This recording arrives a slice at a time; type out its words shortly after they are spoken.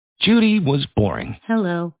Judy was boring.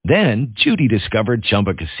 Hello. Then Judy discovered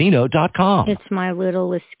ChumbaCasino.com. It's my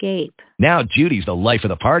little escape. Now Judy's the life of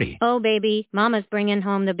the party. Oh, baby, mama's bringing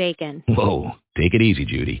home the bacon. Whoa, take it easy,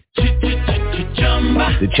 Judy.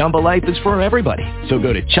 The Chumba life is for everybody. So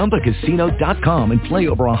go to ChumbaCasino.com and play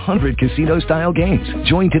over 100 casino-style games.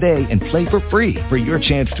 Join today and play for free for your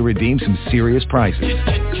chance to redeem some serious prizes.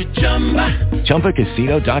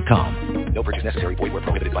 ChumbaCasino.com. No purchase necessary. Void where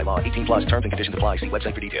prohibited by law. 18 plus terms and conditions apply. See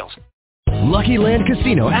website for details. Lucky Land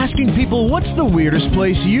Casino, asking people, what's the weirdest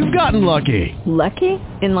place you've gotten lucky? Lucky?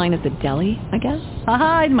 In line at the deli, I guess?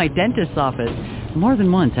 Aha, in my dentist's office. More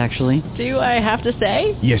than once, actually. Do I have to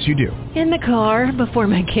say? Yes, you do. In the car before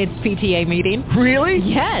my kids' PTA meeting. Really?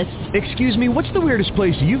 Yes. Excuse me, what's the weirdest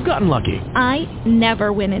place you've gotten lucky? I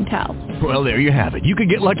never win and tell. Well, there you have it. You can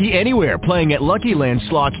get lucky anywhere, playing at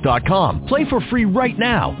LuckyLandSlots.com. Play for free right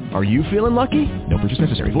now. Are you feeling lucky? No purchase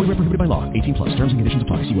necessary. Void where prohibited by law. 18 plus. Terms and conditions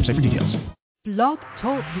apply. See website for details. Blog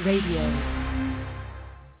Talk Radio.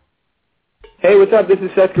 Hey, what's up? This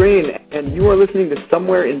is Seth Green, and you are listening to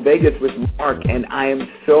Somewhere in Vegas with Mark, and I am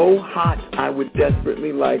so hot, I would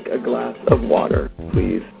desperately like a glass of water.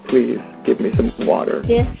 Please, please, give me some water.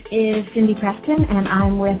 This is Cindy Preston, and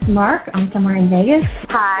I'm with Mark on Somewhere in Vegas.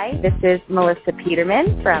 Hi, this is Melissa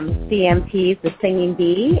Peterman from CMT's The Singing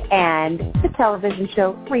Bee and the television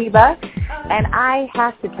show Reba, and I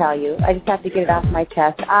have to tell you, I just have to get it off my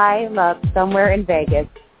chest, I love Somewhere in Vegas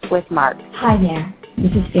with Mark. Hi there.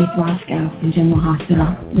 This is Faith Roscoe from General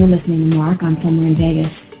Hospital. You're listening to Mark on Somewhere in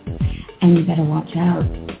Vegas. And you better watch out.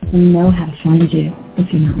 We know how to find you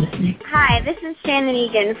if you're not listening. Hi, this is Shannon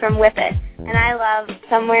Egan from Whippet, and I love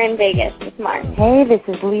Somewhere in Vegas with Mark. Hey, this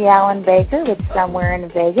is Lee Allen Baker with Somewhere in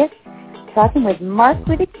Vegas, talking with Mark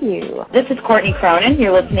with a Q. This is Courtney Cronin.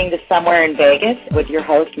 You're listening to Somewhere in Vegas with your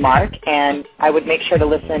host, Mark, and I would make sure to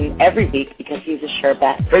listen every week because he's a sure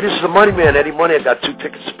bet. Hey, this is the Money Man, Eddie Money. I got 2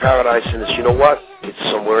 tickets to Paradise, and it's, you know what? It's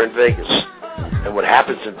Somewhere in Vegas. And what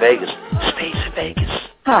happens in Vegas stays in Vegas.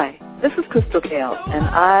 Hi, this is Crystal Gale, and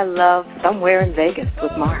I love Somewhere in Vegas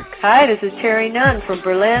with Mark. Hi, this is Terry Nunn from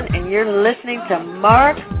Berlin, and you're listening to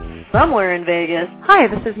Mark Somewhere in Vegas. Hi,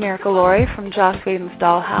 this is Miracle Lori from Joss Whedon's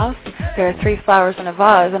Dollhouse. There are 3 flowers in a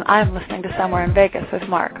vase, and I'm listening to Somewhere in Vegas with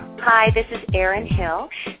Mark. Hi, this is Erin Hill,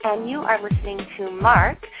 and you are listening to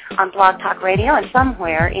Mark on Blog Talk Radio and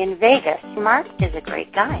Somewhere in Vegas. Mark is a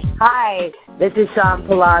great guy. Hi, this is Sean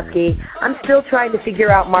Pulaski. I'm still trying to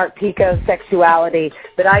figure out Mark Pico's sexuality,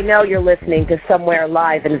 but I know you're listening to Somewhere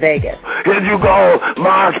Live in Vegas. Here you go,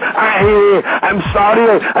 Mark. I'm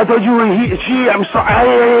sorry. I thought you were she. I'm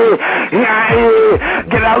sorry.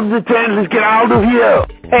 Get out of the tent. Let's get out of here.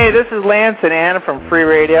 Hey, this is Lance and Anna from Free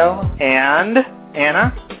Radio. And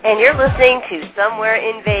Anna? And you're listening to Somewhere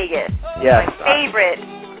in Vegas. Yes. My favorite.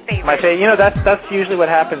 You know, that's usually what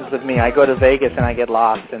happens with me. I go to Vegas and I get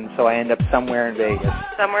lost, and so I end up somewhere in Vegas.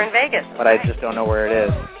 Somewhere in Vegas. But I just don't know where it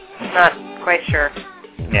is. Not quite sure.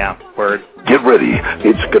 Yeah, word. Get ready.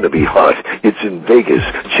 It's going to be hot. It's in Vegas.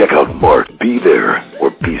 Check out Mark. Be there or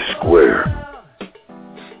be square.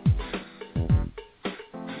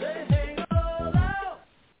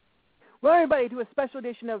 Well, everybody, to a special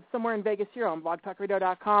edition of Somewhere in Vegas here on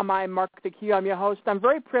blogtalkradio.com. I'm Mark the Q. I'm your host. I'm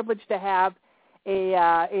very privileged to have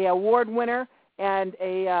a award winner and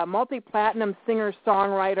a multi-platinum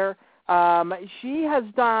singer-songwriter. She has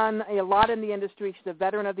done a lot in the industry. She's a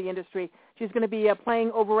veteran of the industry. She's going to be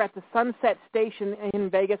playing over at the Sunset Station in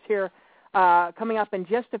Vegas here coming up in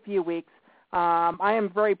just a few weeks. I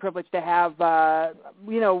am very privileged to have,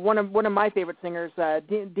 one of my favorite singers,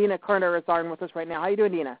 Dina Kerner, is on with us right now. How you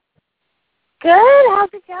doing, Dina? Good. How's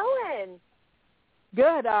it going?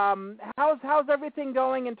 Good. How's everything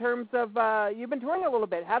going in terms of you've been touring a little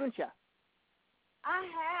bit, haven't you? I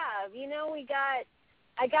have. You know,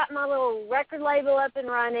 I got my little record label up and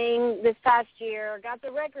running this past year. Got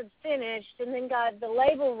the records finished, and then got the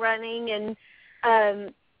label running,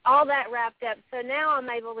 and all that wrapped up. So now I'm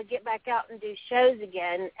able to get back out and do shows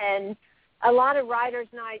again, and a lot of writers'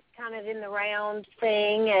 nights kind of in the round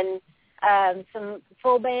thing, and some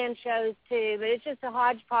full band shows too, but it's just a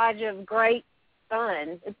hodgepodge of great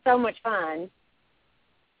fun. It's so much fun.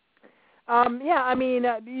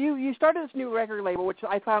 You started this new record label, which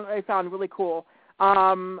I found really cool.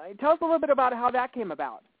 Tell us a little bit about how that came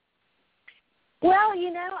about. Well,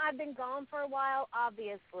 I've been gone for a while,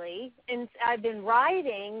 obviously, and I've been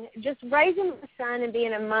writing, just raising my son and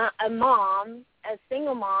being a mom, a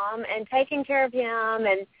single mom, and taking care of him,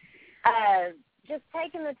 and just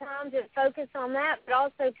taking the time to focus on that, but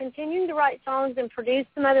also continuing to write songs and produce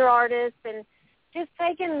some other artists, and just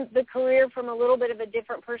taking the career from a little bit of a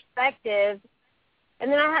different perspective.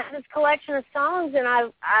 And then I had this collection of songs, and I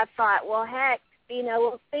thought, well, heck,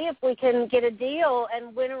 we'll see if we can get a deal,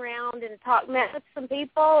 and went around and met with some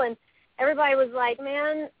people, and everybody was like,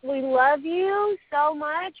 man, we love you so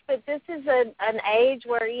much, but this is an age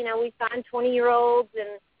where, we find 20-year-olds,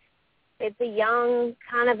 and it's a young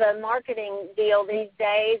kind of a marketing deal these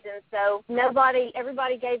days. And so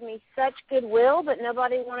everybody gave me such goodwill, but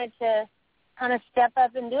nobody wanted to kind of step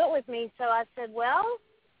up and do it with me. So I said, well,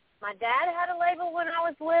 my dad had a label when I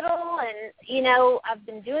was little, and, I've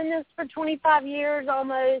been doing this for 25 years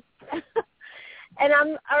almost. And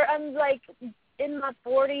I'm like in my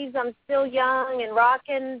 40s. I'm still young and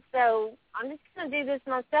rocking, so I'm just going to do this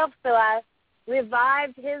myself. So I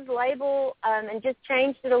revived his label and just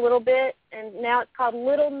changed it a little bit, and now it's called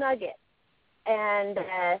Little Nugget. And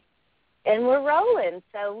we're rolling,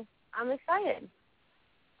 so I'm excited.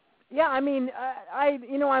 Yeah, I mean, I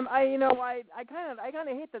kind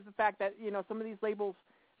of hate the fact that some of these labels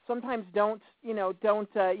sometimes don't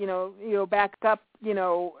back up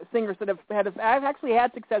singers that have actually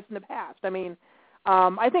had success in the past. I mean,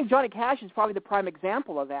 I think Johnny Cash is probably the prime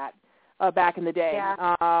example of that back in the day.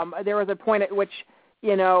 Yeah. There was a point at which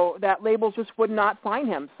that labels just would not sign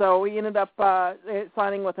him, so he ended up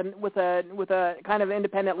signing with a kind of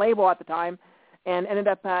independent label at the time, and ended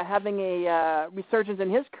up having a resurgence in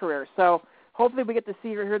his career. So hopefully we get to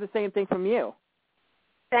see or hear the same thing from you.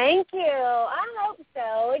 Thank you. I hope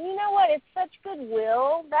so. And you know what? It's such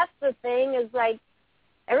goodwill. That's the thing, is like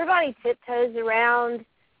everybody tiptoes around,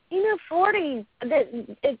 40s.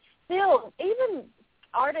 It's still, even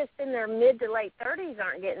artists in their mid to late 30s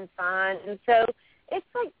aren't getting signed. And so it's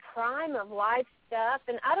like prime of life stuff,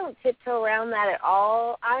 and I don't tiptoe around that at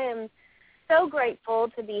all. I am so grateful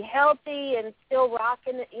to be healthy and still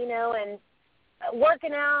rocking, and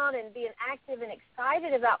working out and being active and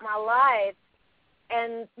excited about my life.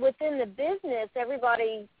 And within the business,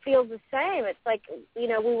 everybody feels the same. It's like, we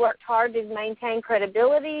worked hard to maintain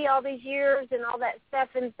credibility all these years and all that stuff.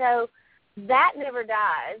 And so that never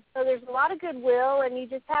dies. So there's a lot of goodwill, and you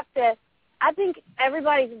just have to, I think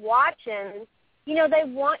everybody's watching, they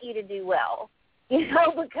want you to do well,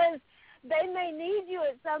 because they may need you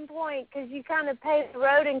at some point, because you kind of pave the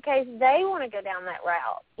road in case they want to go down that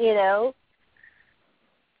route,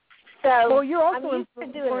 So well, you're also I'm used to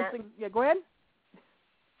doing that. Yeah, go ahead.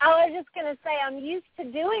 I was just going to say, I'm used to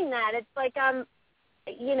doing that. It's like I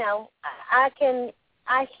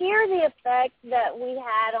hear the effect that we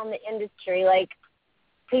had on the industry. Like,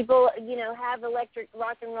 people, have electric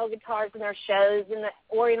rock and roll guitars in their shows and the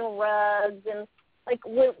Oriental rugs. And, like,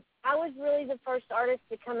 I was really the first artist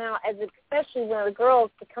to come out, especially one of the girls,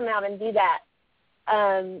 to come out and do that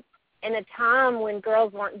in a time when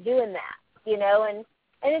girls weren't doing that, and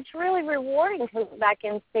it's really rewarding to look back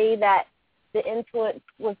and see that the influence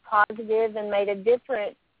was positive and made a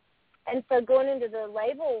difference. And so going into the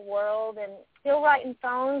label world and still writing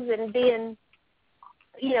songs and being,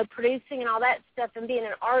 producing and all that stuff and being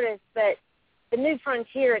an artist, but the new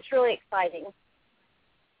frontier, it's really exciting.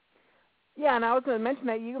 Yeah, and I was going to mention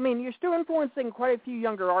that you're still influencing quite a few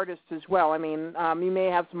younger artists as well. I mean, you may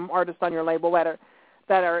have some artists on your label that are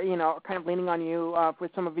kind of leaning on you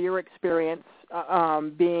with some of your experience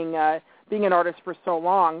being an artist for so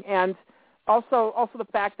long, and also the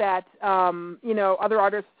fact that other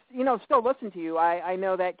artists still listen to you. I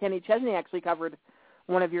know that Kenny Chesney actually covered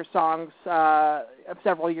one of your songs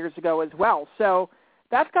several years ago as well. So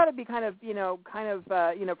that's got to be kind of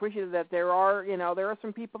appreciative that there are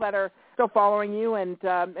some people that are still following you and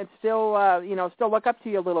still look up to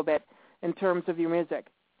you a little bit in terms of your music.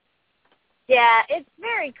 Yeah, it's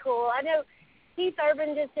very cool. I know Keith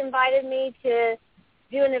Urban just invited me to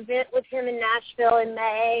do an event with him in Nashville in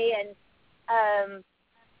May, and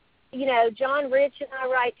John Rich and I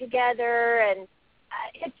write together, and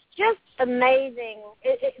it's just amazing.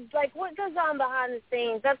 It's like what goes on behind the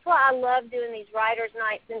scenes. That's why I love doing these writers'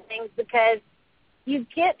 nights and things, because you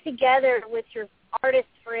get together with your artist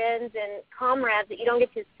friends and comrades that you don't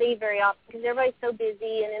get to see very often because everybody's so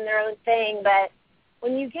busy and in their own thing. But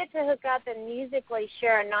when you get to hook up and musically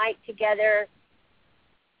share a night together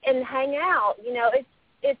and hang out,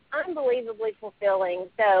 it's unbelievably fulfilling.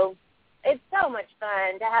 So it's so much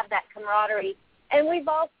fun to have that camaraderie, and we've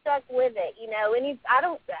all stuck with it,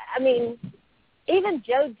 and even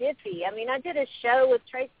Joe Diffie. I did a show with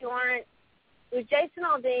Tracy Lawrence. It was Jason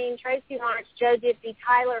Aldean, Tracy Lawrence, Joe Diffie,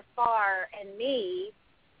 Tyler Farr, and me,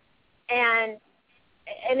 and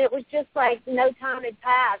it was just like no time had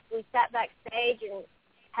passed. We sat backstage and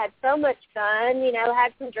had so much fun,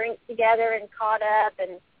 had some drinks together and caught up,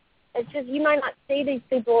 and it's just you might not see these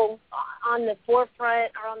people on the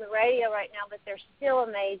forefront or on the radio right now, but they're still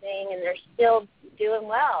amazing and they're still doing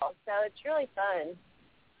well. So it's really fun.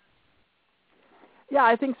 Yeah,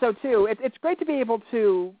 I think so too. It's great to be able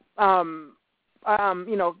to, I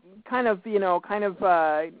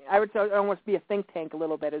would say almost be a think tank a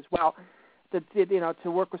little bit as well.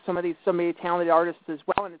 To work with some of these talented artists as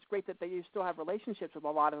well, and it's great that you still have relationships with a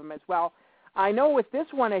lot of them as well. I know with this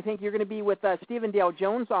one, I think you're going to be with Stephen Dale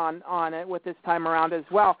Jones on it with this time around as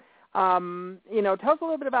well. Tell us a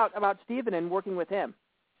little bit about Stephen and working with him.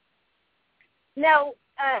 No,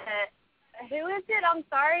 who is it? I'm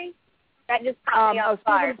sorry. That just caught me off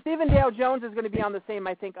guard. Stephen Dale Jones is going to be on the same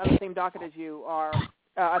docket as you are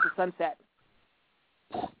at the Sunset.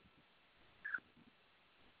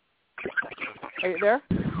 Are you there?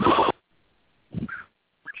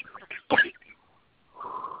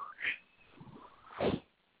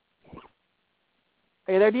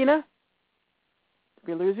 Are you there, Dina? Did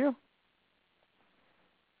we lose you?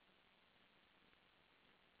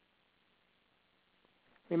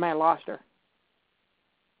 We might have lost her.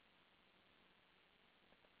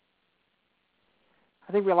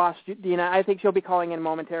 I think we lost Dina. I think she'll be calling in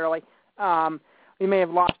momentarily. We may have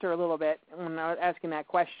lost her a little bit when I was asking that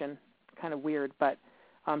question. Kind of weird, but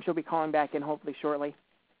she'll be calling back in hopefully shortly.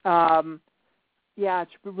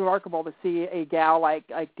 It's remarkable to see a gal like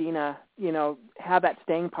Dina, have that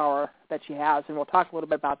staying power that she has, and we'll talk a little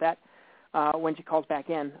bit about that when she calls back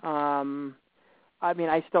in.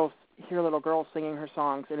 I still hear little girls singing her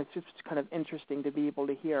songs, and it's just kind of interesting to be able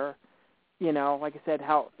to hear, like I said,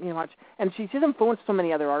 how much, and she's influenced so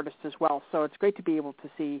many other artists as well. So it's great to be able to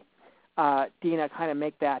see Dina kind of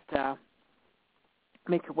make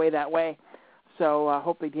her way that way. So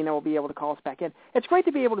hopefully Dina will be able to call us back in. It's great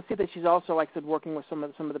to be able to see that she's also, like I said, working with some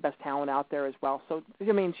of the best talent out there as well. So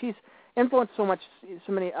she's influenced so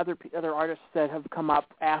many other artists that have come up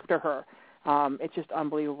after her. It's just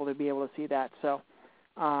unbelievable to be able to see that. So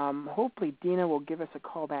hopefully Dina will give us a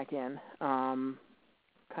call back in.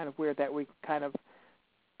 Kind of weird that we kind of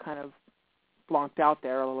blonked out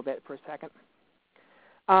there a little bit for a second.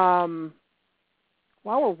 While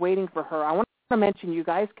we're waiting for her, I want to mention you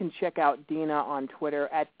guys can check out Dina on Twitter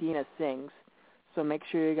at Dina Sings. So make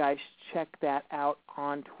sure you guys check that out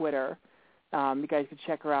on Twitter. You guys can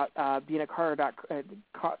check her out,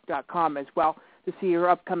 DinaCarter.com as well to see her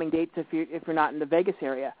upcoming dates if you're not in the Vegas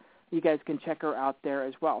area. You guys can check her out there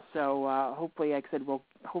as well. So hopefully, like I said, we'll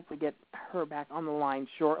hopefully get her back on the line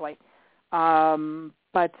shortly.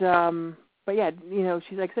 But yeah,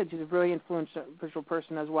 she's like I said, she's a really influential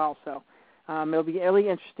person as well. So it'll be really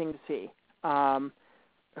interesting to see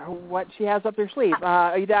what she has up her sleeve.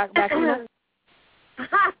 Are you back, Dina?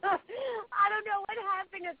 I don't know what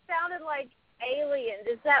happened. It sounded like aliens.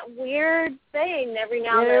 It's that weird thing every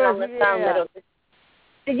now and then on the phone.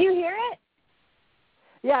 Did you hear it?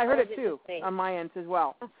 Yeah, I heard it too on my end as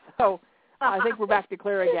well. So I think we're back to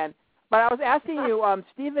clear again. But I was asking you,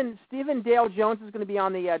 Stephen Dale Jones is going to be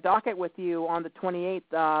on the docket with you on the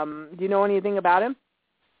 28th. Do you know anything about him?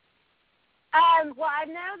 Well, I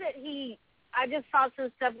know that I just saw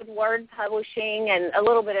some stuff with Word Publishing and a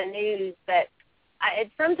little bit of news, but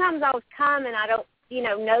sometimes I'll come and I don't,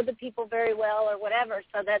 know the people very well or whatever,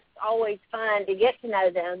 so that's always fun to get to know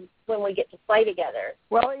them when we get to play together.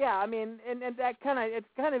 Well, yeah, and that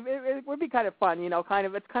it would be kind of fun,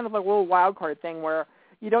 it's kind of like a little wild card thing where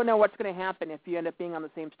you don't know what's going to happen if you end up being on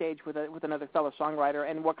the same stage with another fellow songwriter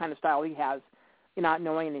and what kind of style he has. You're not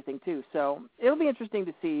knowing anything too, so it'll be interesting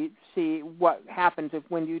to see what happens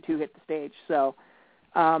when you two hit the stage. So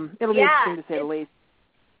it'll be interesting to say the least.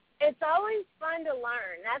 It's always fun to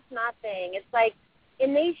learn. That's my thing. It's like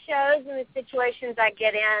in these shows and the situations I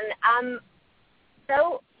get in, I'm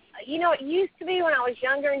so it used to be when I was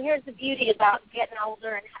younger, and here's the beauty about getting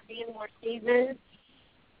older and being more seasoned.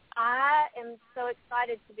 I am so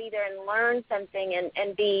excited to be there and learn something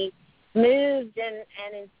and be moved and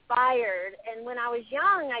inspired. And when I was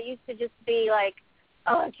young, I used to just be like,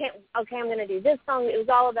 I'm going to do this song. It was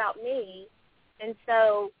all about me. And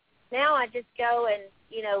so now I just go and,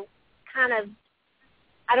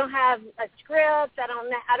 I don't have a script. I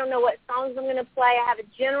don't know what songs I'm going to play. I have a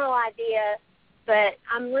general idea, but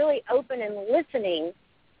I'm really open and listening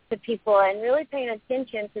to people and really paying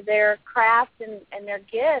attention to their craft and their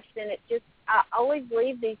gifts. And I always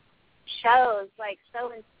leave these shows like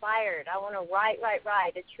so inspired. I want to write.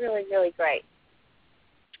 It's really, really great.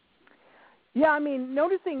 Yeah,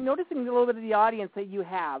 noticing a little bit of the audience that you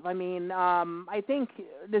have. I think,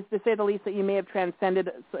 to say the least, that you may have transcended,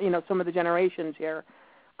 some of the generations here.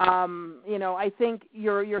 I think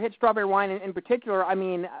your hit Strawberry Wine in particular,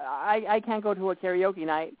 I can't go to a karaoke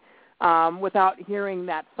night without hearing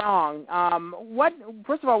that song.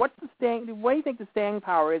 First of all, what do you think the staying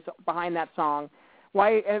power is behind that song?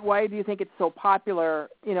 Why do you think it's so popular?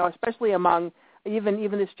 Especially among even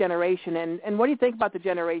this generation. And what do you think about the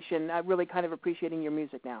generation really kind of appreciating your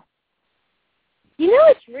music now?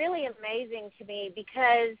 It's really amazing to me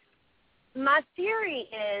because my theory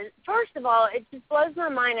is, first of all, it just blows my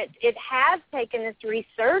mind. It has taken this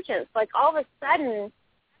resurgence. Like all of a sudden,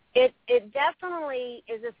 it definitely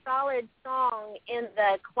is a solid song in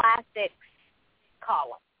the classics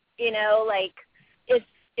column. Like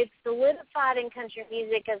it's solidified in country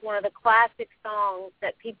music as one of the classic songs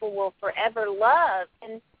that people will forever love.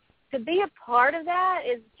 And to be a part of that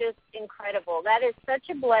is just incredible. That is such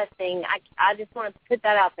a blessing. I just want to put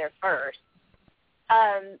that out there first.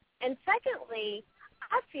 And secondly,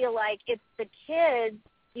 I feel like it's the kids,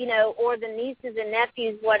 or the nieces and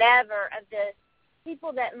nephews, whatever, of the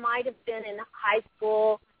people that might have been in high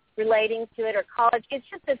school relating to it or college. It's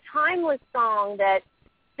just a timeless song that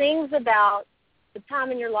sings about the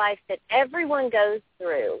time in your life that everyone goes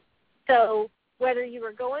through. So whether you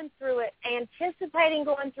were going through it, anticipating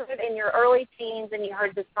going through it in your early teens and you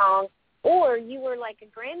heard the song, or you were like a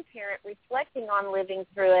grandparent reflecting on living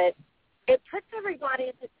through it, it puts everybody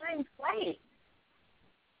in the same place.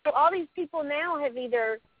 So all these people now have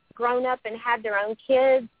either grown up and had their own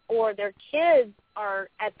kids, or their kids are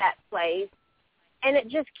at that place, and it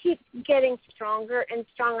just keeps getting stronger and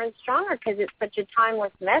stronger and stronger because it's such a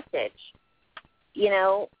timeless message.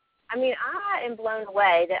 I am blown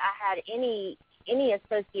away that I had any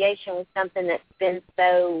association with something that's been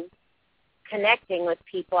so connecting with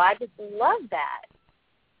people. I just love that.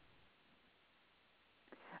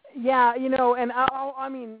 Yeah, and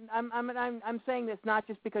I'm saying this not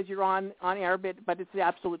just because you're on air, but it's the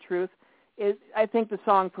absolute truth. I think the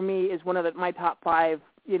song for me is one of my top 5,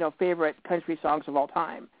 favorite country songs of all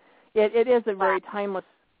time. It is a very timeless.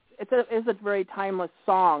 It's a very timeless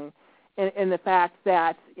song, in the fact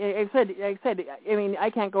that, like I said, I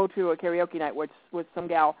can't go to a karaoke night with some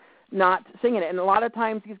gal not singing it, and a lot of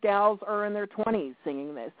times these gals are in their 20s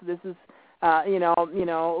singing this. This is. A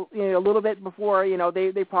little bit before,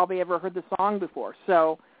 they probably ever heard the song before.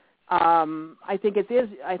 So I think it is.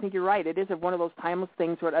 I think you're right. It is one of those timeless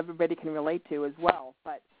things that everybody can relate to as well.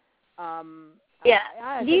 But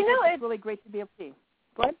it's really great to be able to see.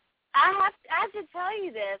 Go ahead. I have to tell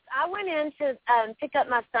you this. I went in to pick up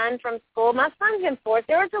my son from school. My son's in 4th.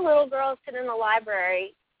 There was a little girl sitting in the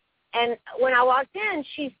library, and when I walked in,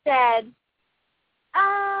 she said,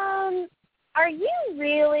 "Are you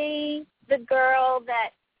really the girl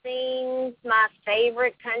that sings my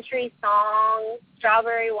favorite country song,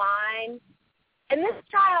 Strawberry Wine?" And this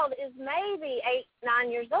child is maybe 8, 9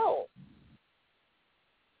 years old.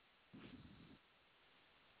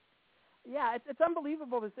 Yeah, it's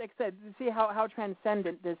unbelievable, like I said, to see how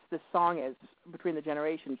transcendent this song is between the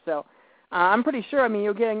generations. So I'm pretty sure,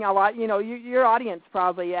 you're getting a lot, your audience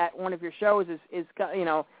probably at one of your shows is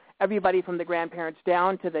everybody from the grandparents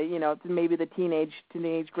down to the, to maybe the teenage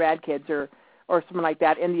grad kids or something like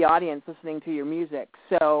that in the audience listening to your music.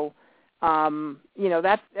 So,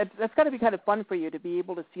 that's got to be kind of fun for you to be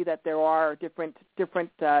able to see that there are different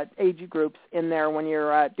age groups in there when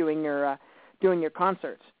you're doing your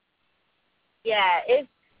concerts. Yeah, it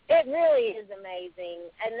really is amazing,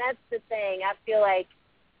 and that's the thing. I feel like,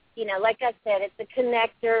 like I said, it's a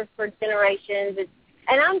connector for generations.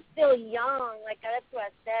 And I'm still young. Like, that's what I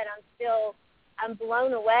said. I'm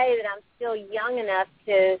blown away that I'm still young enough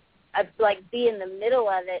to, be in the middle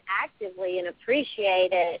of it actively and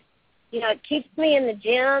appreciate it. It keeps me in the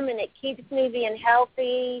gym, and it keeps me being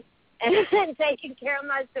healthy and taking care of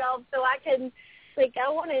myself so I can, I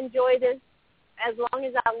want to enjoy this as long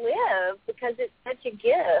as I live because it's such a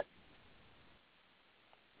gift.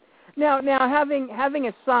 Now, having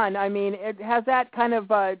a son, has that kind of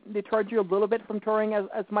deterred you a little bit from touring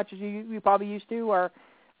as much as you probably used to, or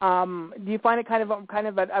do you find it kind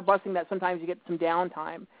of a blessing that sometimes you get some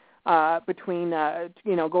downtime between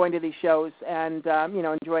going to these shows and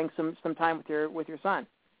enjoying some time with your son?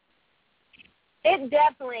 It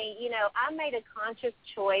definitely, I made a conscious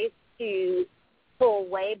choice to pull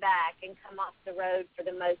way back and come off the road for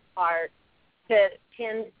the most part to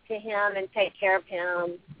tend to him and take care of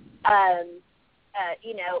him.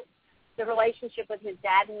 The relationship with his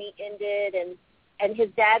dad and me ended, and his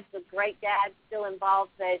dad's a great dad, still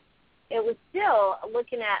involved, but it was still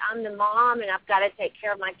looking at, I'm the mom and I've got to take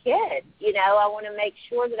care of my kids. I want to make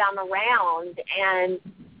sure that I'm around, and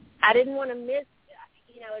I didn't want to miss,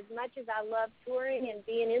 as much as I love touring and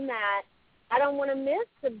being in that, I don't want to miss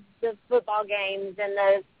the football games and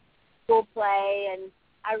the school play, and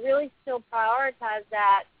I really still prioritize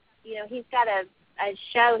that he's got a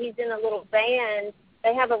show. He's in a little band.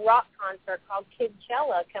 They have a rock concert called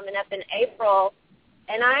Kidchella coming up in April,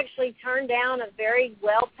 and I actually turned down a very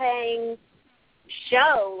well-paying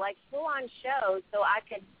show, like full-on show, so I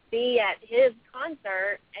could be at his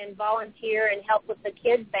concert and volunteer and help with the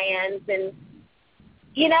kid bands. And,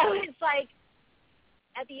 it's like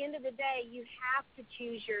at the end of the day, you have to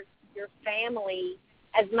choose your family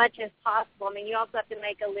as much as possible. I mean, you also have to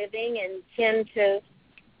make a living and tend to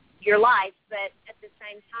your life, but at the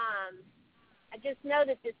same time, I just know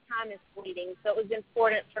that this time is fleeting, so it was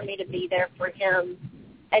important for me to be there for him.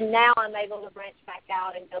 And now I'm able to branch back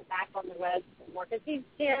out and go back on the road some more because he's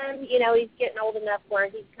 10, he's getting old enough where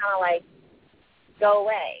he's kind of like, go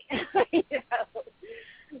away,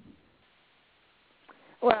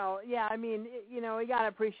 Well, yeah, I mean, you got to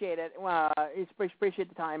appreciate it. Appreciate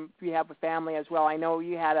the time you have with family as well. I know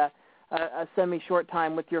you had a semi-short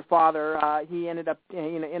time with your father. He ended up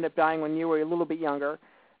dying when you were a little bit younger.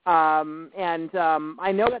 I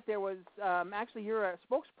know that there was actually you're a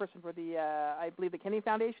spokesperson for the I believe the Kennedy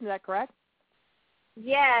Foundation. Is that correct?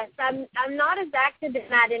 Yes, I'm not as active in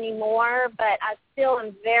that anymore, but I still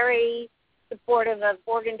am very supportive of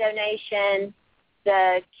organ donation.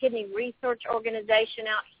 The Kidney Research Organization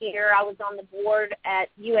out here. I was on the board at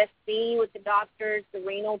USC with the doctors, the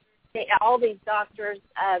renal, all these doctors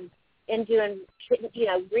in doing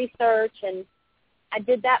research, and I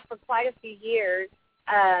did that for quite a few years.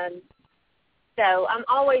 So I'm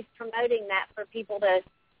always promoting that for people to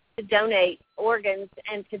donate organs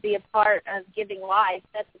and to be a part of giving life.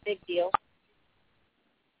 That's a big deal.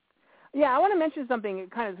 Yeah, I want to mention something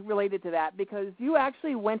kind of related to that because you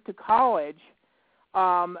actually went to college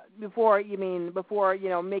before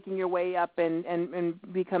making your way up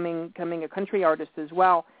and becoming a country artist as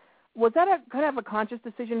well. Was that a kind of a conscious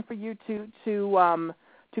decision for you to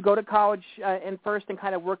go to college and first and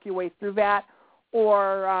kind of work your way through that?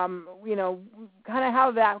 Or, kind of how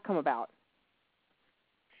did that come about?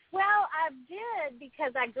 Well, I did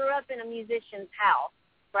because I grew up in a musician's house,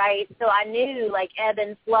 right? So I knew, like, ebb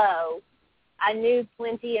and flow. I knew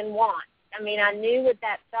plenty and want. I mean, I knew what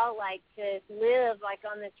that felt like to live, like,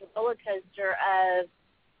 on this roller coaster of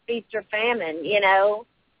feast or famine,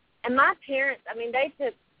 And my parents, I mean,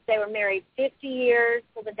 they were married 50 years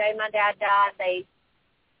till the day my dad died. They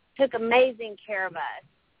took amazing care of us.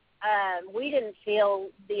 We didn't feel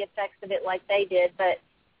the effects of it like they did, but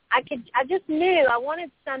I just knew I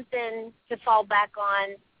wanted something to fall back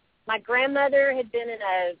on. My grandmother had been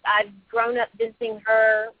I'd grown up visiting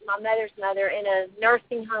her, my mother's mother, in a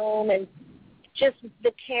nursing home, and just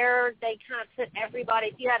the care they kind of put everybody.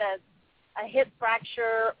 If you had a hip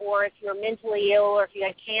fracture or if you were mentally ill or if you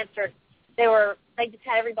had cancer, they just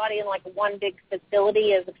had everybody in like one big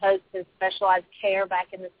facility as opposed to specialized care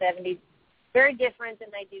back in the 70s. Very different than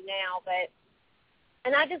they do now,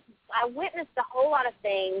 and I witnessed a whole lot of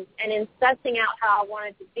things, and in sussing out how I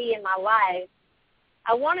wanted to be in my life,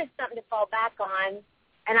 I wanted something to fall back on,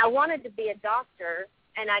 and I wanted to be a doctor,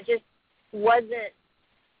 and I just wasn't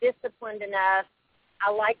disciplined enough.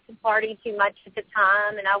 I liked to party too much at the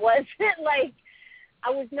time, and I was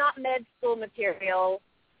not med school material.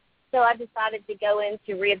 So I decided to go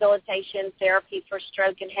into rehabilitation therapy for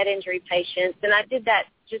stroke and head injury patients, and I did that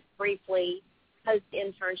just briefly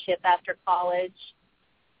post-internship after college.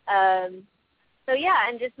 And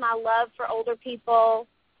just my love for older people.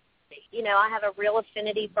 I have a real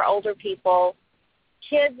affinity for older people,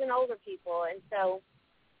 kids and older people, and so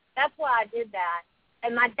that's why I did that.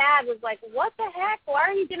 And my dad was like, what the heck? Why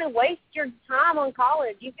are you going to waste your time on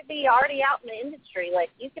college? You could be already out in the industry. Like,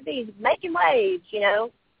 you could be making waves,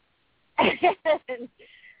 So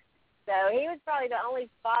he was probably the only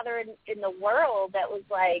father in the world that was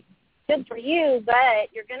like, good for you, but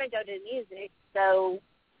you're going to go do music, so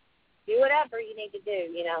do whatever you need to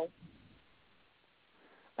do,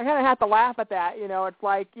 I kind of have to laugh at that. It's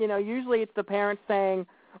like, usually it's the parents saying,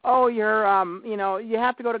 oh, you're, you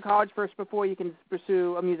have to go to college first before you can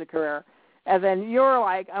pursue a music career. And then you're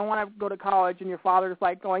like, I want to go to college, and your father's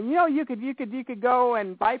like going, you could go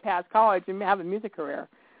and bypass college and have a music career.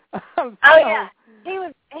 Oh yeah, he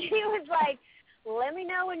was like, let me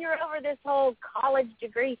know when you're over this whole college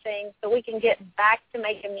degree thing so we can get back to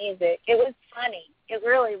making music. It was funny. It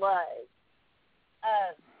really was.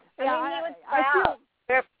 He was proud.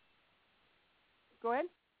 Go ahead.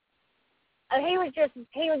 He was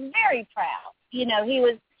very proud. He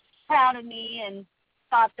was proud of me and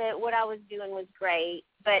thought that what I was doing was great.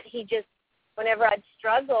 But he just, whenever I'd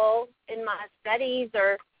struggle in my studies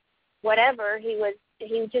or whatever, he would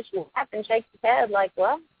just laugh and shake his head like,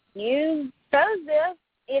 well, you chose this,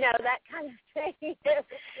 that kind of thing. It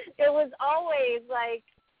was always like,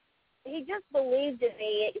 believed in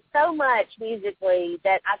me so much musically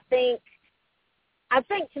that I think,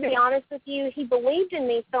 to be honest with you, he believed in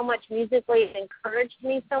me so much musically and encouraged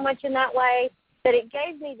me so much in that way that it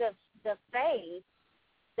gave me the faith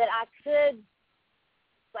that I could,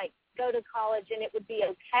 like, go to college and it would be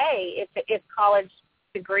okay if college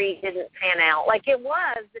degree didn't pan out. Like, it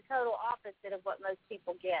was the total opposite of what most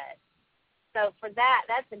people get. So for that,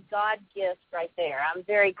 that's a God gift right there. I'm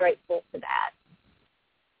very grateful for that.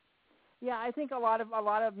 Yeah, I think a lot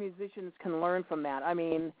of musicians can learn from that. I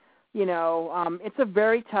mean, it's a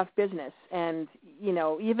very tough business, and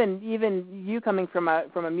even you coming from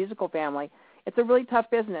a musical family, it's a really tough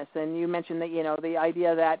business. And you mentioned that the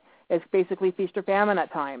idea that it's basically feast or famine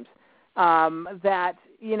at times. That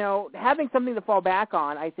having something to fall back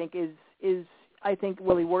on, I think is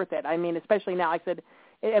really worth it. I mean, especially now.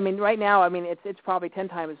 Right now, it's probably 10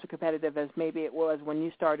 times as competitive as maybe it was when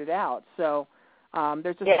you started out. So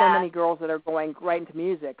there's just so many girls that are going right into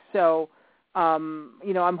music. So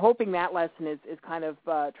I'm hoping that lesson is kind of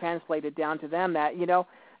translated down to them. That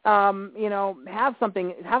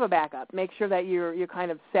have a backup. Make sure that you're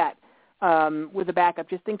kind of set with a backup,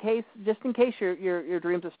 just in case your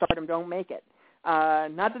dreams of stardom don't make it.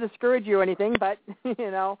 Not to discourage you or anything, but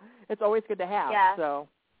it's always good to have. Yeah. So.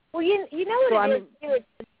 Well, you know what it is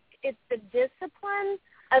too. It's the discipline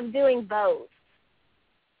of doing both.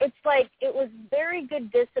 It's like it was very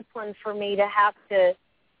good discipline for me to have to,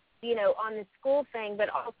 on the school thing, but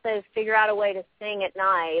also figure out a way to sing at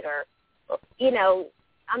night or,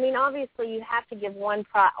 obviously you have to give one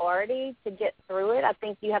priority to get through it. I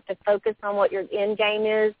think you have to focus on what your end game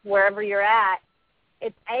is wherever you're at.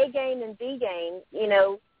 It's A game and B game,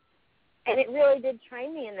 and it really did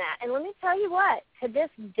train me in that. And let me tell you what, to this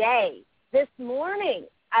day, this morning,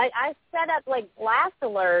 I set up like blast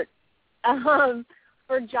alerts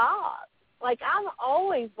for jobs. Like, I'm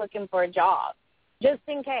always looking for a job, just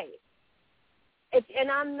in case.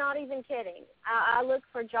 And I'm not even kidding. I look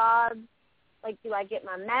for jobs. Like, do I get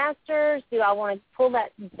my master's? Do I want to pull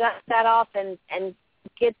that off and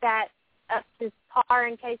get that up to par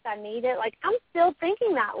in case I need it? Like, I'm still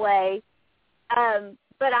thinking that way,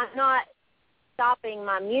 but I'm not stopping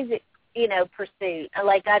my music, pursuit.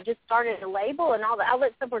 Like, I just started a label and all the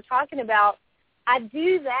outlets that we're talking about. I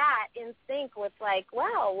do that in sync with, like,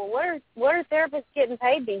 wow, well, what are therapists getting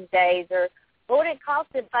paid these days? Or what would it cost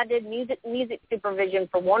if I did music supervision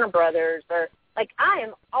for Warner Brothers? Or, like, I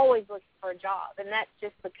am always looking for a job, and that's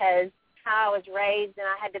just because how I was raised and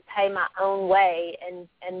I had to pay my own way and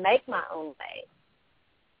make my own way.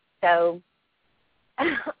 So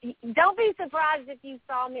don't be surprised if you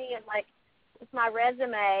saw me and, like, with my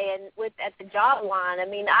resume and at the job line.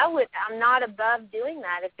 I'm not above doing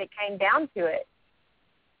that if it came down to it.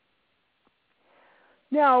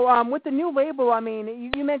 Now, with the new label,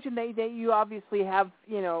 you mentioned that you obviously have,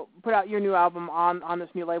 put out your new album on this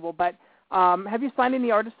new label, but have you signed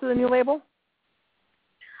any artists to the new label?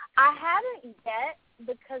 I haven't yet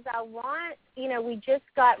because I want, we just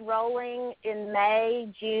got rolling in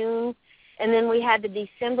May, June, and then we had the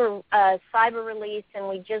December cyber release, and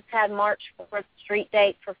we just had March 4th street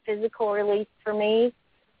date for physical release for me.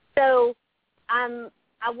 So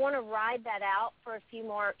I want to ride that out for a few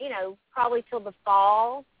more, probably till the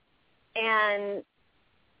fall. And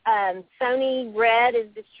Sony Red is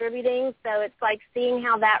distributing, so it's like seeing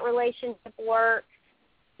how that relationship works.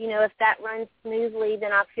 If that runs smoothly,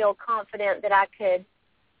 then I feel confident that I could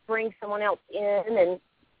bring someone else in. And it's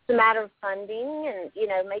a matter of funding and,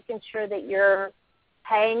 making sure that you're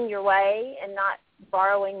paying your way and not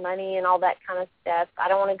borrowing money and all that kind of stuff. I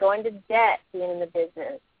don't want to go into debt being in the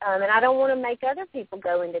business. And I don't want to make other people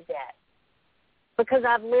go into debt because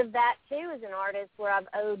I've lived that, too, as an artist where I've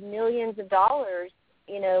owed millions of dollars,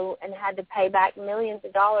 and had to pay back millions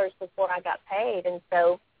of dollars before I got paid. And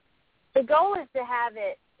so the goal is to have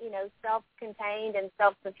it, self-contained and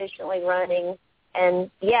self-sufficiently running. And,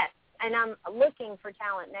 yes, and I'm looking for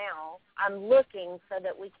talent now. I'm looking so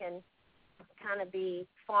that we can kind of be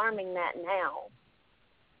farming that now.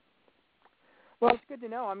 Well, it's good to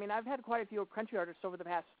know. I've had quite a few country artists over the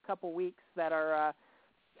past couple weeks that are,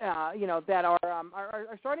 that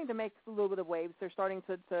are starting to make a little bit of waves. They're starting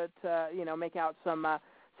to make out some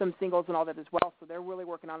singles and all that as well. So they're really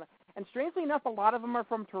working on it. And strangely enough, a lot of them are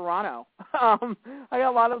from Toronto. I got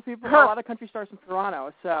a lot of people, a lot of country stars from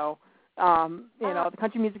Toronto. So, the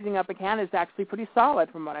country music thing up in Canada is actually pretty solid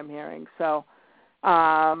from what I'm hearing. So,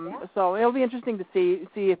 so it'll be interesting to see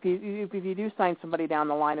if you do sign somebody down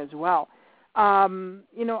the line as well. Like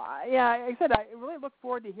I said, I really look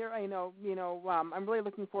forward to hear. I'm really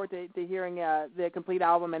looking forward to hearing the complete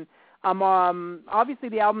album. And obviously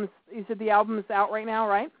the album. You said the album is out right now,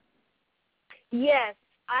 right? Yes,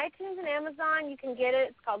 iTunes and Amazon, you can get it.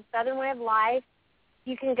 It's called Southern Way of Life.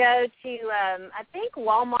 You can go to, I think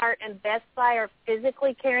Walmart and Best Buy are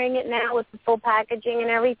physically carrying it now with the full packaging and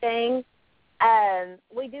everything.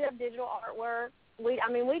 We do have digital artwork. We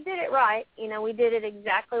did it right. We did it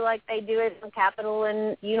exactly like they do it in Capitol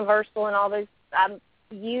and Universal and all those.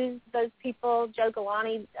 Used those people. Joe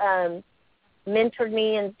Galani mentored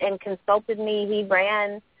me and consulted me. He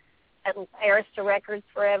ran at Arista Records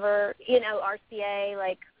forever, RCA.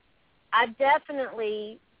 Like, I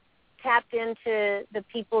definitely tapped into the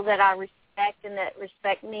people that I respect and that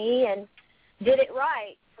respect me and did it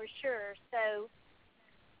right for sure. So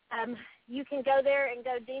you can go there and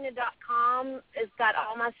go Dina.com. It's got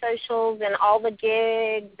all my socials and all the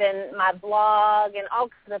gigs and my blog and all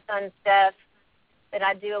kinds of fun stuff that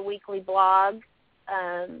I do, a weekly blog,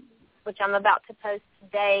 which I'm about to post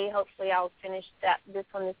today. Hopefully I'll finish this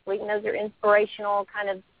one this week. And those are inspirational, kind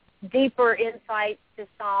of deeper insights to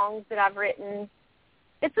songs that I've written.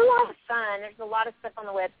 It's a lot of fun. There's a lot of stuff on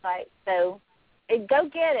the website. So go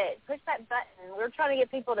get it. Push that button. We're trying to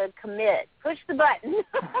get people to commit. Push the button.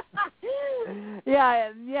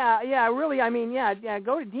 Yeah. Really,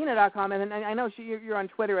 go to Dina.com. And I know you're on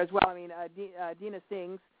Twitter as well. Dina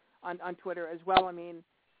Sings on Twitter as well.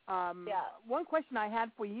 One question I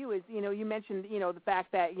had for you is, you mentioned, the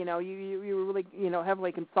fact that, you were really,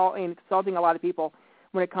 heavily consulting a lot of people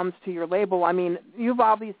when it comes to your label. You've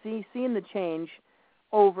obviously seen the change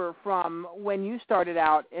over from when you started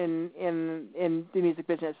out in the music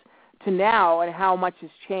business to now, and how much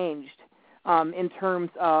has changed in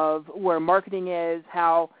terms of where marketing is,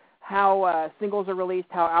 how singles are released,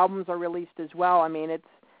 how albums are released as well. It's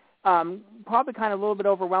probably kind of a little bit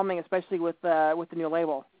overwhelming, especially with the new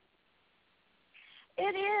label.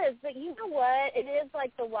 It is, but you know what? It is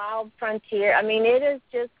like the wild frontier. It is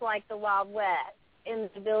just like the Wild West in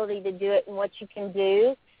the ability to do it and what you can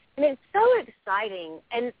do. And it's so exciting.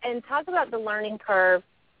 And talk about the learning curve.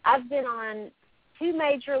 I've been on 2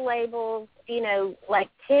 major labels, like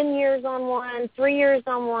 10 years on one, 3 years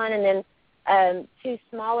on one, and then 2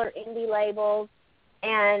 smaller indie labels.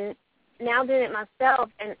 And now doing it myself,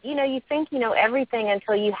 and, you think you know everything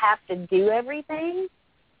until you have to do everything.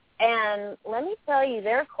 And let me tell you,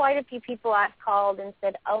 there are quite a few people I've called and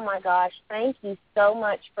said, oh, my gosh, thank you so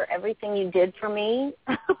much for everything you did for me.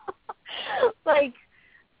 Like,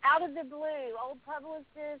 out of the blue, old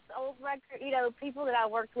publicists, old record, people that I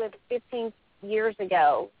worked with 15 years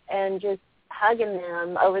ago, and just hugging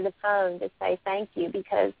them over the phone to say thank you,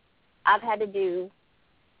 because I've had to do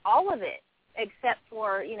all of it except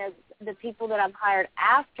for, the people that I've hired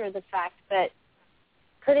after the fact. But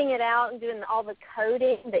putting it out and doing all the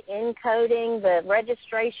coding, the encoding, the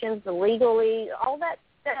registrations, the legally, all that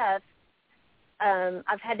stuff,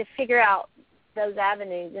 I've had to figure out those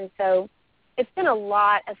avenues. And so it's been a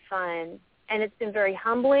lot of fun, and it's been very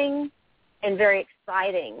humbling and very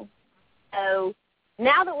exciting. So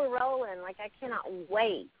now that we're rolling, I cannot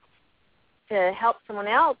wait to help someone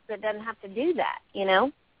else that doesn't have to do that,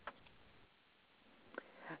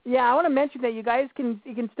 Yeah, I want to mention that you guys can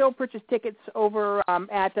still purchase tickets over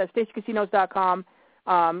at stationcasinos.com.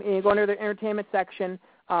 You go under the entertainment section.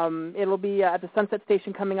 It'll be at the Sunset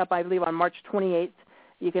Station coming up, I believe, on March 28th.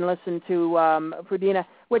 You can listen to for Dina,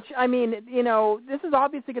 which, this is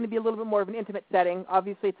obviously going to be a little bit more of an intimate setting.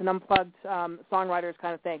 Obviously, it's an unplugged songwriters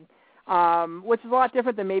kind of thing, which is a lot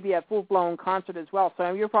different than maybe a full-blown concert as well.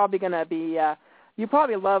 So you're probably going to be, you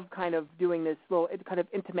probably love kind of doing this little kind of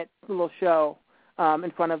intimate little show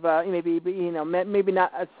in front of maybe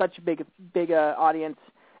not such a big audience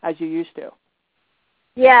as you used to.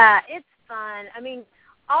 Yeah, it's fun.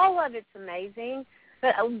 All of it's amazing.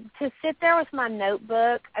 But to sit there with my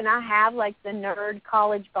notebook, and I have the nerd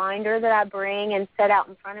college binder that I bring and set out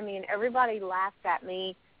in front of me, and everybody laughs at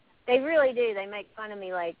me. They really do. They make fun of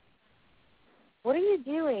me what are you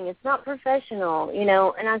doing? It's not professional,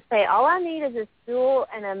 And I say, all I need is a stool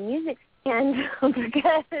and a music stand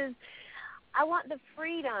because I want the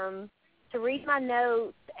freedom to read my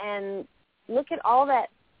notes and look at all that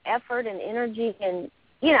effort and energy and,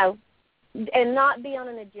 and not be on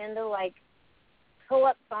an agenda pull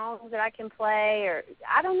up songs that I can play, or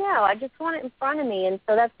I don't know. I just want it in front of me, and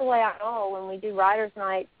so that's the way I roll when we do writers'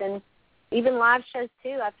 nights and even live shows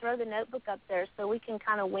too. I throw the notebook up there so we can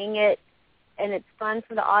kind of wing it, and it's fun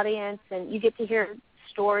for the audience, and you get to hear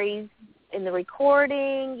stories in the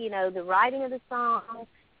recording, the writing of the song.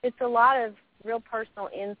 It's a lot of real personal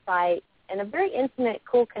insight and a very intimate,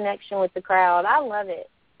 cool connection with the crowd. I love it.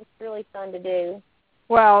 It's really fun to do.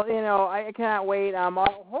 Well, I cannot wait.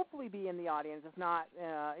 I'll hopefully be in the audience. If not,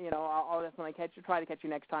 I'll definitely try to catch you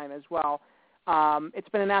next time as well. It's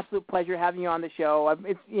been an absolute pleasure having you on the show.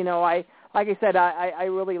 It's like I said, I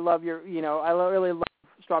really love your I really love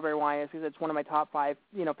Strawberry Wine because it's one of my top 5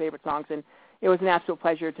 favorite songs, and it was an absolute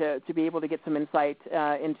pleasure to be able to get some insight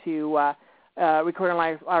into recording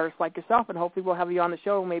artists like yourself, and hopefully we'll have you on the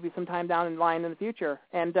show maybe sometime down the line in the future.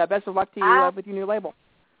 And best of luck to you with your new label.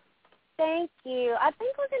 Thank you. I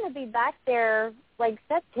think we're going to be back there like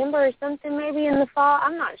September or something, maybe in the fall.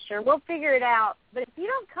 I'm not sure. We'll figure it out. But if you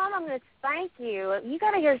don't come, I'm going to thank you. You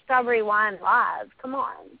got to hear Strawberry Wine live. Come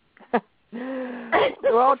on.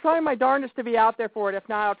 Well, I'll try my darndest to be out there for it. If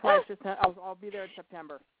not, I'll be there in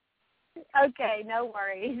September. Okay, no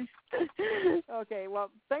worries. Okay,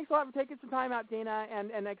 well, thanks a lot for taking some time out, Dina,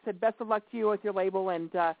 and like I said, best of luck to you with your label,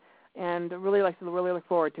 and really look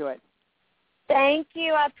forward to it. Thank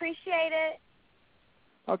you. I appreciate it.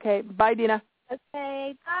 Okay, bye, Dina.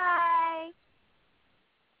 Okay, bye.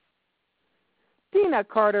 Dina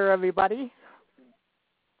Carter, everybody.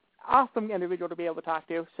 Awesome individual to be able to talk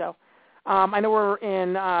to. So I know we're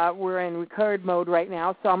in record mode right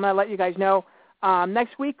now, so I'm going to let you guys know.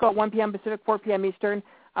 Next week at 1 p.m. Pacific, 4 p.m. Eastern,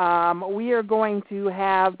 we are going to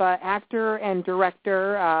have actor and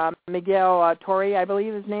director Miguel Torre, I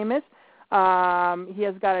believe his name is. He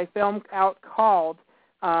has got a film out called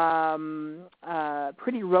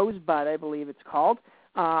Pretty Rosebud, I believe it's called.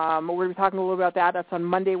 We're going to be talking a little about that. That's on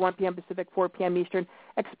Monday, 1 p.m. Pacific, 4 p.m. Eastern.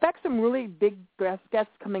 Expect some really big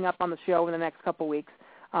guests coming up on the show in the next couple weeks.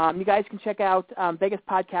 You guys can check out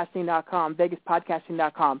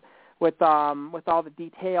VegasPodcasting.com with all the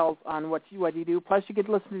details on what you do. Plus, you get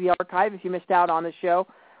to listen to the archive if you missed out on the show,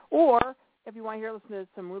 or if you want to listen to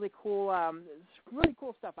some really cool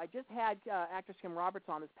stuff. I just had actress Kim Roberts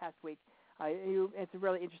on this past week. It's a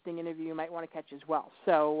really interesting interview you might want to catch as well.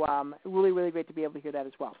 So really, really great to be able to hear that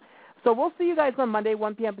as well. So we'll see you guys on Monday,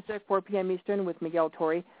 1 p.m. Pacific, 4 p.m. Eastern with Miguel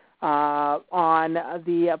Torre on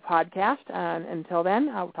the podcast. And until then,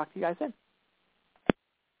 I'll talk to you guys then.